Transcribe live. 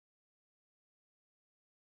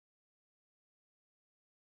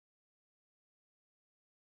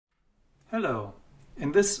Hello!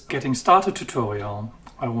 In this Getting Started tutorial,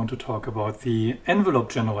 I want to talk about the envelope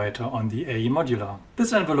generator on the AE Modular.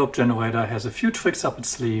 This envelope generator has a few tricks up its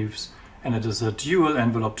sleeves, and it is a dual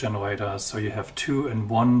envelope generator, so you have two in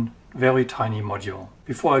one very tiny module.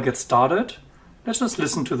 Before I get started, let's just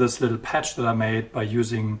listen to this little patch that I made by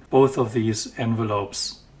using both of these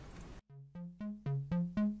envelopes.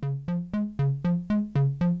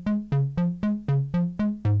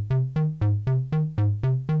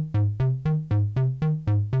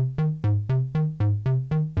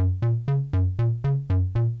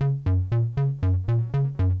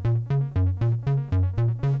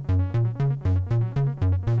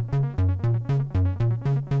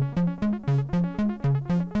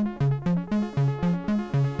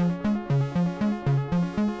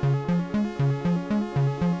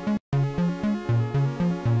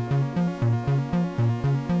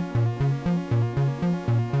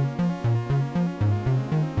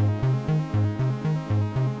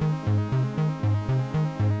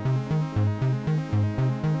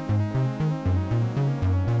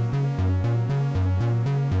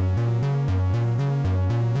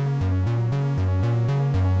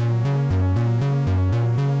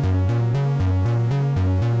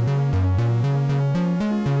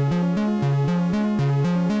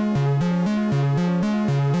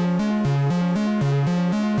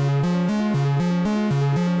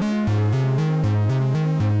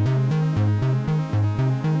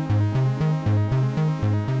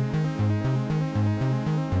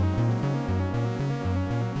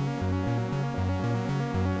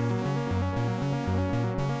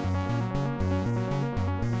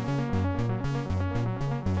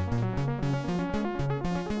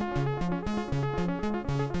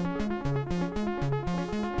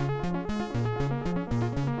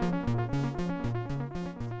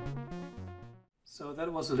 So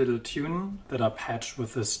that was a little tune that I patched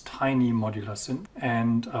with this tiny modular synth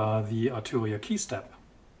and the Arturia key step.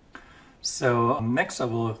 So next I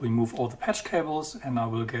will remove all the patch cables and I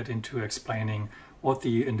will get into explaining what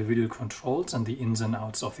the individual controls and the ins and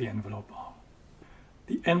outs of the envelope are.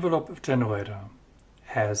 The envelope generator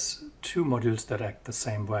has two modules that act the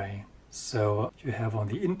same way. So you have on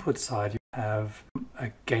the input side, you have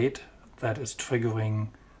a gate that is triggering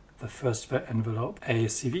the first envelope, a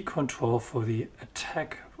CV control for the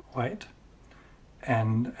attack rate,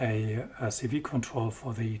 and a CV control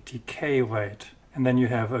for the decay rate. And then you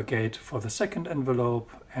have a gate for the second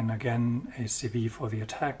envelope, and again a CV for the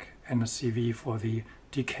attack and a CV for the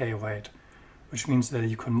decay rate, which means that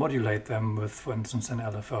you can modulate them with, for instance, an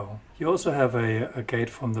LFO. You also have a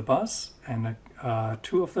gate from the bus, and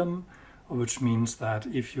two of them, which means that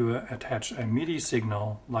if you attach a MIDI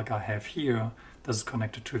signal, like I have here, this is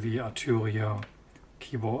connected to the Arturia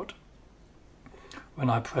keyboard. When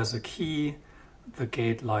I press a key, the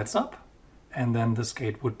gate lights up, and then this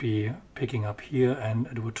gate would be picking up here and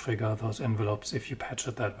it would trigger those envelopes if you patch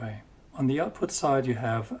it that way. On the output side, you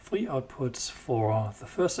have three outputs for the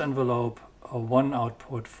first envelope, one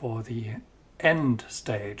output for the end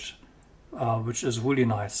stage, which is really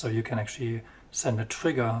nice. So you can actually send a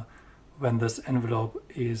trigger when this envelope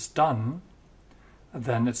is done.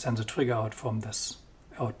 Then it sends a trigger out from this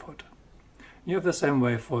output. You have the same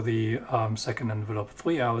way for the second envelope,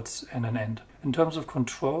 three outs and an end. In terms of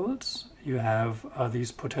controls, you have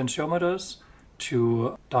these potentiometers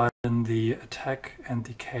to dial in the attack and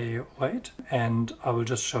decay rate, and I will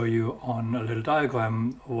just show you on a little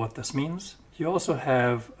diagram what this means. You also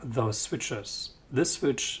have those switches. This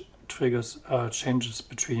switch triggers changes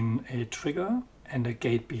between a trigger and a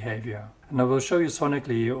gate behavior. And I will show you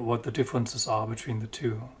sonically what the differences are between the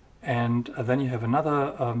two. And then you have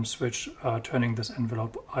another switch turning this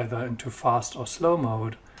envelope either into fast or slow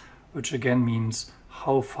mode, which again means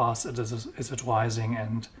how fast is it rising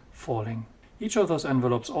and falling. Each of those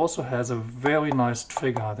envelopes also has a very nice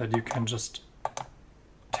trigger that you can just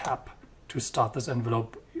tap to start this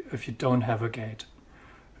envelope if you don't have a gate.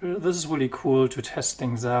 This is really cool to test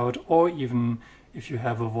things out, or even if you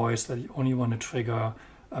have a voice that you only want to trigger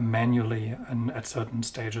manually and at certain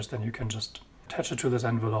stages, then you can just attach it to this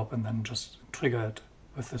envelope and then just trigger it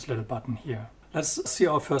with this little button here. Let's see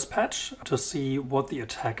our first patch to see what the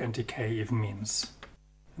attack and decay even means.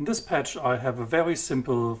 In this patch I have a very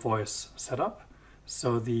simple voice setup.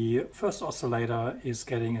 So the first oscillator is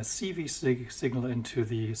getting a CV signal into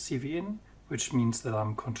the CV in, which means that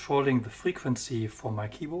I'm controlling the frequency for my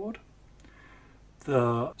keyboard.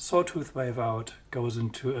 The sawtooth wave out goes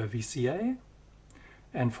into a VCA,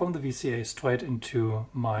 and from the VCA straight into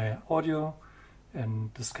my audio,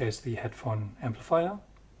 in this case the headphone amplifier,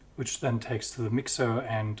 which then takes to the mixer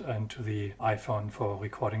and to the iPhone for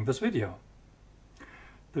recording this video.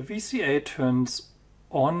 The VCA turns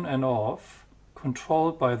on and off,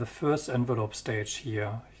 controlled by the first envelope stage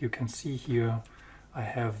here. You can see here I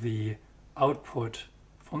have the output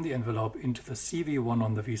from the envelope into the CV1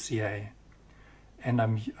 on the VCA. And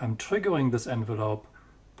I'm triggering this envelope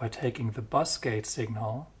by taking the bus gate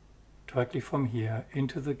signal directly from here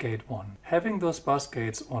into the gate 1. Having those bus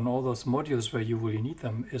gates on all those modules where you really need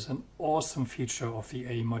them is an awesome feature of the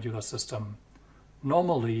AE modular system.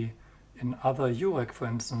 Normally, in other UREC, for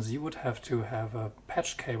instance, you would have to have a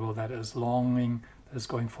patch cable that is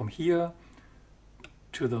going from here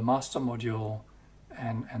to the master module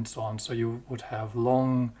and so on. So you would have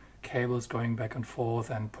long cables going back and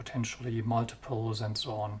forth and potentially multiples and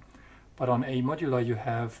so on. But on AE modular, you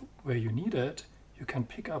have, where you need it, you can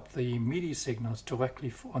pick up the MIDI signals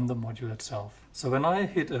directly on the module itself. So when I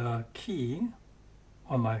hit a key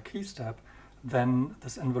on my key step, then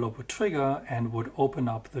this envelope would trigger and would open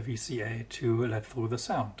up the VCA to let through the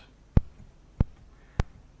sound.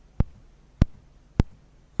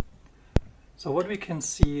 So what we can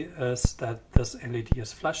see is that this LED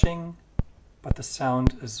is flashing, but the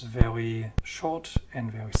sound is very short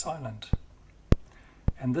and very silent.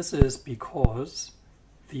 And this is because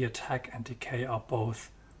the attack and decay are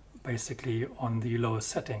both basically on the lowest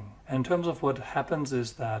setting. And in terms of what happens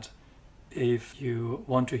is that if you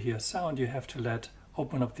want to hear sound, you have to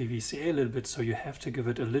open up the VCA a little bit, so you have to give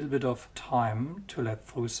it a little bit of time to let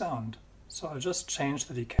through sound. So I'll just change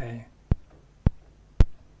the decay.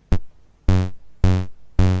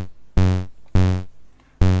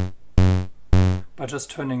 By just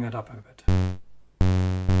turning it up a bit.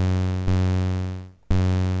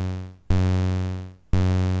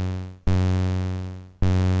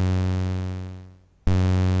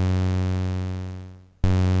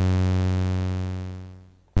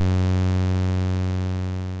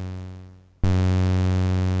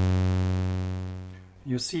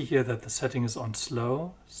 You see here that the setting is on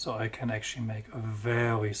slow, so I can actually make a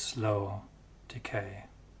very slow decay.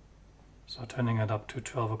 So turning it up to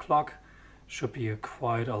 12 o'clock should be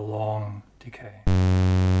quite a long decay.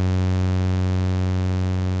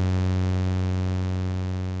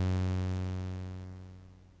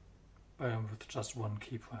 With just one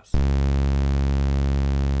key press.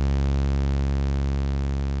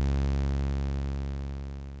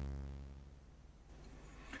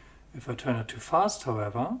 If I turn it too fast,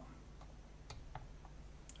 however,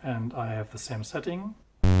 and I have the same setting,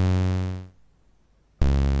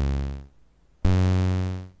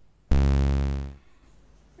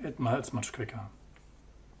 it's much quicker.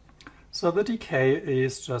 So the decay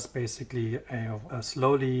is just basically a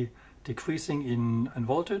slowly decreasing in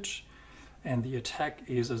voltage, and the attack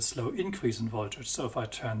is a slow increase in voltage. So if I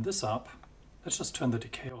turn this up, let's just turn the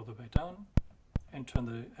decay all the way down and turn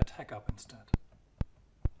the attack up instead.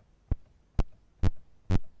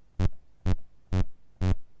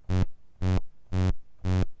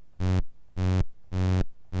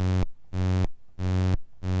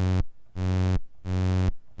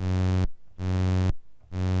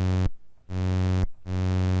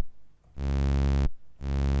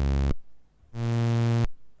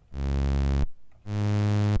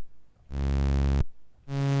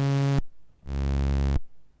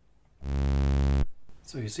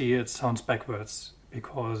 So you see it sounds backwards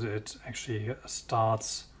because it actually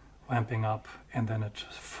starts ramping up and then it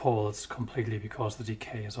falls completely because the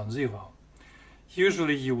decay is on 0.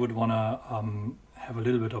 Usually you would want to have a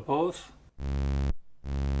little bit of both.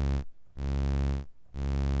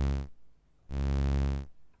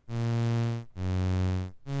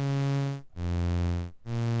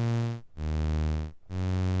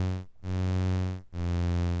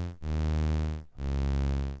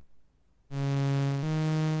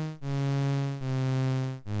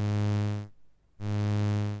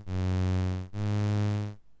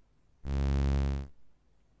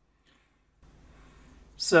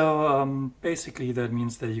 So basically that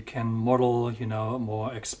means that you can model,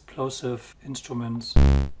 more explosive instruments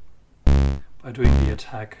by doing the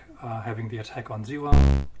attack, having the attack on 0,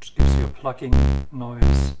 which gives you a plucking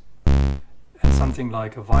noise, and something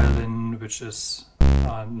like a violin, which is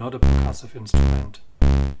not a percussive instrument.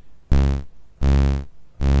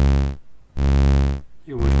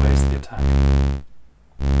 You would raise the attack.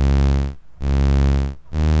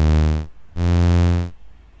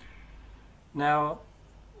 Now,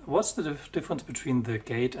 what's the difference between the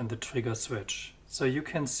gate and the trigger switch? So you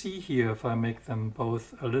can see here, if I make them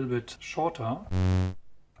both a little bit shorter,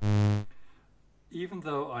 even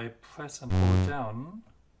though I press and hold down,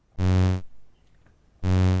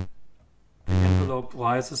 the envelope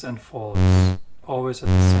rises and falls, always at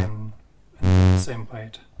the same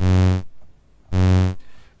rate.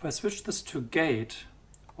 If I switch this to gate,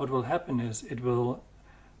 what will happen is it will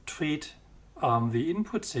treat the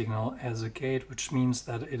input signal as a gate, which means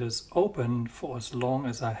that it is open for as long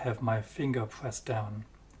as I have my finger pressed down.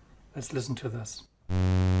 Let's listen to this.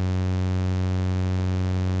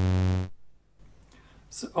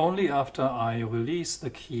 So only after I release the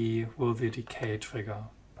key will the decay trigger.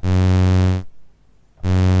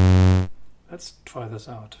 Let's try this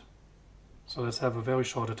out. So let's have a very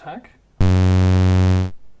short attack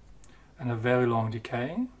and a very long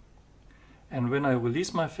decay. And when I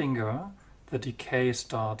release my finger, the decay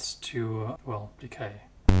starts to, well, decay.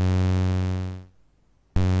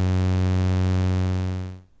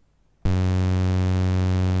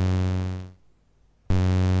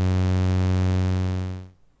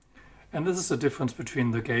 And this is the difference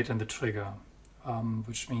between the gate and the trigger,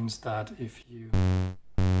 which means that if you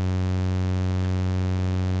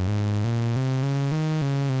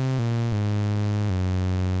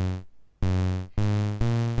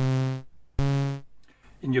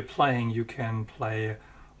in your playing, you can play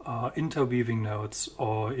interweaving notes,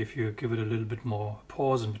 or if you give it a little bit more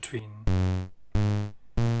pause in between,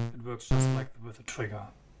 it works just like with a trigger.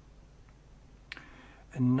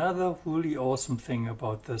 Another really awesome thing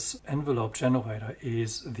about this envelope generator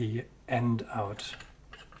is the end out.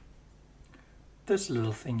 This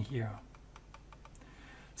little thing here.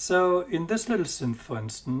 So in this little synth, for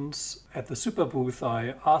instance, at the Super Booth,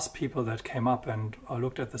 I asked people that came up and I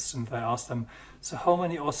looked at the synth, I asked them, so how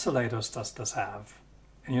many oscillators does this have?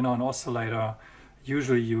 And you know, an oscillator,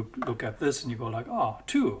 usually you look at this and you go like, oh,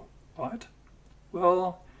 2, right?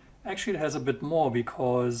 Well, actually it has a bit more,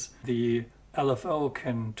 because the LFO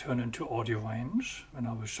can turn into audio range, and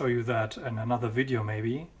I will show you that in another video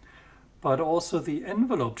maybe. But also the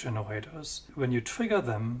envelope generators, when you trigger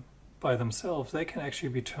them by themselves, they can actually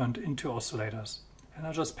be turned into oscillators. And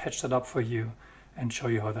I'll just patch that up for you and show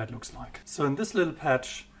you how that looks like. So in this little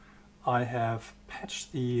patch, I have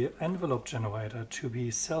patched the envelope generator to be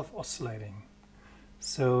self-oscillating.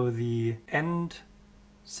 So the end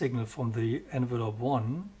signal from the envelope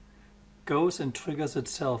 1 goes and triggers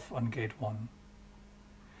itself on gate 1.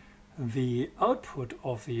 The output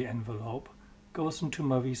of the envelope goes into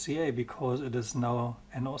my VCA because it is now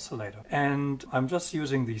an oscillator. And I'm just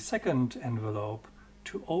using the second envelope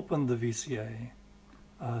to open the VCA.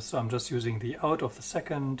 So I'm just using the out of the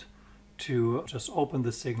second to just open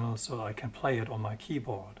the signal so I can play it on my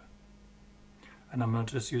keyboard. And I'm not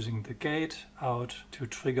just using the gate out to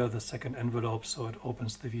trigger the second envelope so it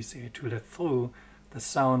opens the VCA to let through the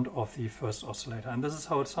sound of the first oscillator. And this is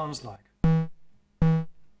how it sounds like.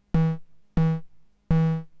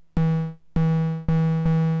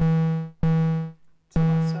 It's a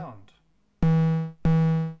nice sound.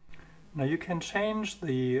 Now you can change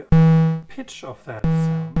the pitch of that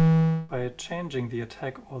sound by changing the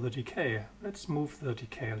attack or the decay. Let's move the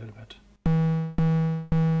decay a little bit.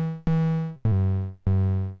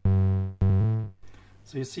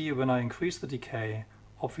 So you see, when I increase the decay,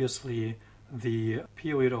 obviously the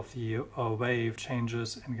period of the wave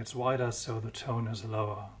changes and gets wider, so the tone is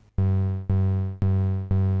lower.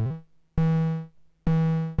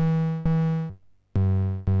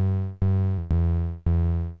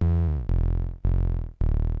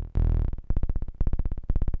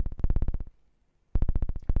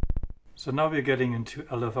 So now we're getting into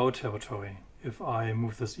LFO territory. If I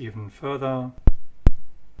move this even further,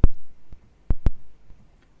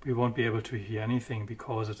 we won't be able to hear anything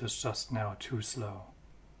because it is just now too slow.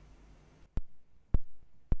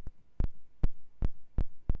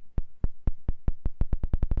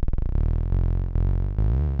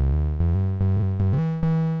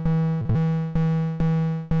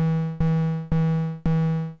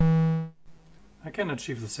 I can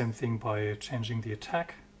achieve the same thing by changing the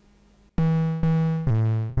attack.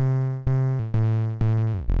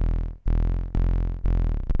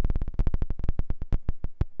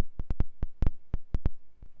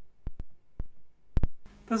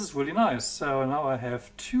 This is really nice. So now I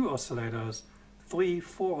have 2 oscillators, 3,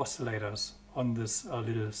 4 oscillators on this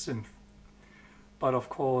little synth. But of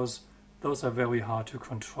course, those are very hard to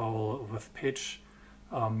control with pitch.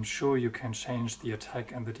 Sure, you can change the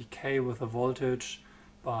attack and the decay with the voltage,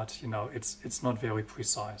 but you know, it's not very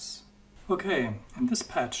precise. Okay, in this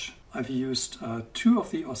patch I've used 2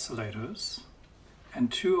 of the oscillators and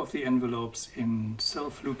 2 of the envelopes in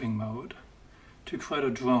self-looping mode to create a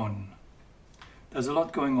drone. There's a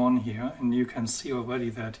lot going on here, and you can see already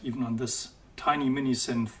that even on this tiny mini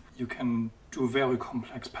synth you can do very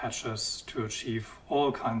complex patches to achieve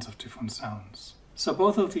all kinds of different sounds. So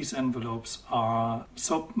both of these envelopes are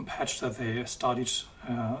so patched that they start each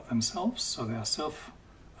themselves, so they are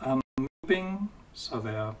self-looping, so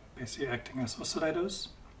they are basically acting as oscillators.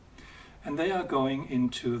 and they are going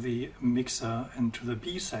into the mixer, into the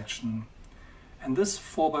B section. And this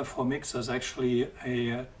 4x4 mixer is actually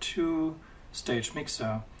a two-stage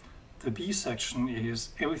mixer. The B section is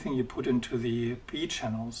everything you put into the B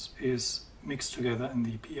channels is mixed together in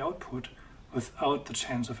the B output without the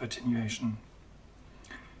chance of attenuation.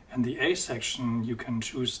 And the A section, you can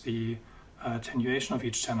choose the attenuation of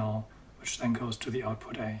each channel, which then goes to the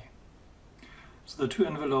output A. So the two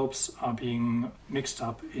envelopes are being mixed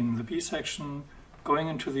up in the B section, going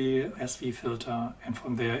into the SV filter, and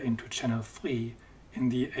from there into channel 3 in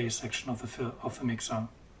the A section of the mixer.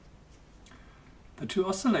 The two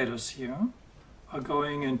oscillators here are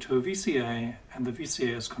going into VCA, and the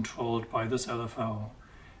VCA is controlled by this LFO,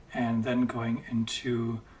 and then going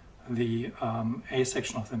into the A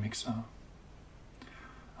section of the mixer.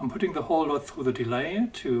 I'm putting the whole lot through the delay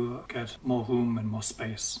to get more room and more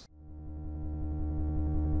space.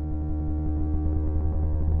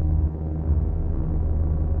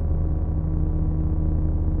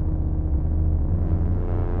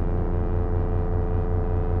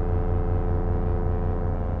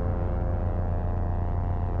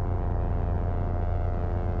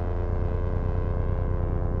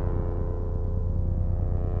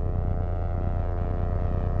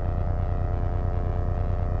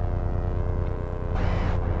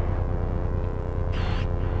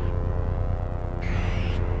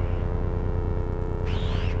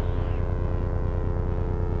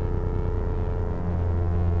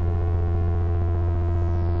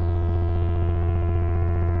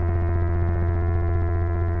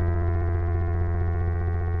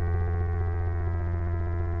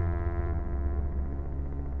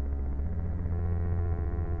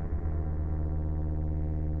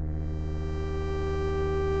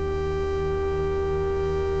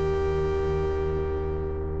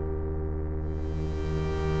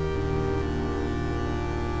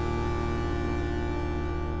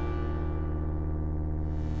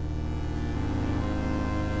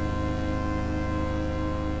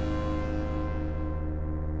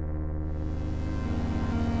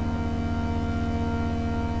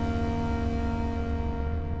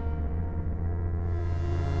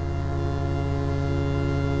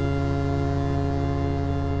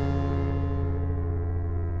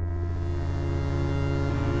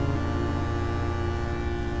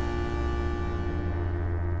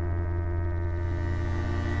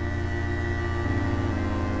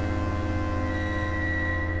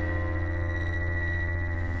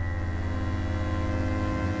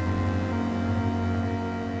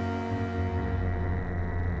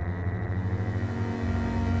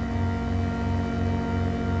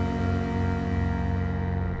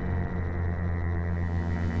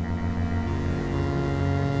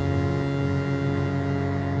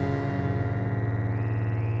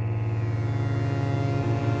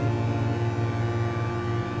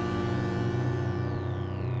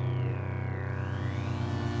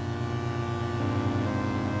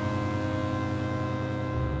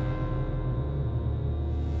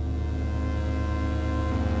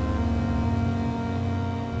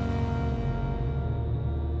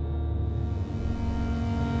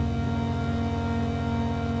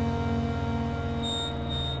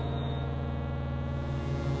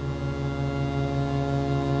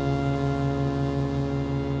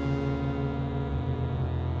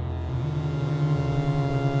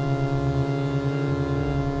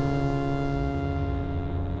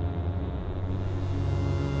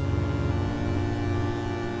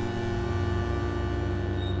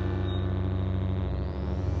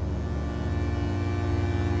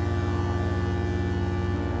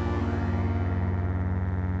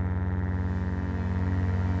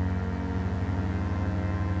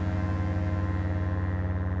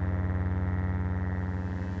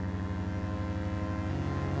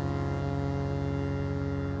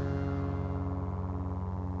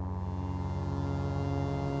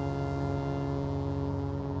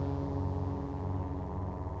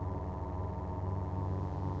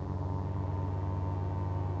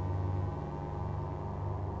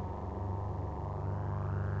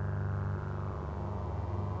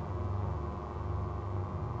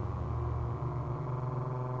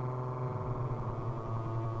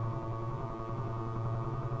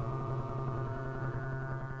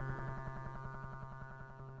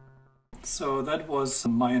 So that was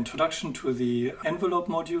my introduction to the envelope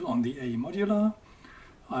module on the AE Modular.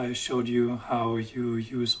 I showed you how you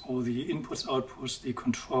use all the inputs, outputs, the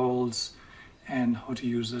controls, and how to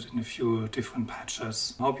use it in a few different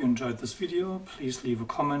patches. I hope you enjoyed this video. Please leave a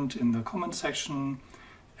comment in the comment section.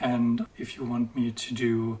 And if you want me to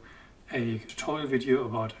do a tutorial video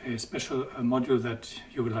about a special module that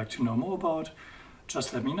you would like to know more about,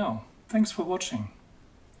 just let me know. Thanks for watching.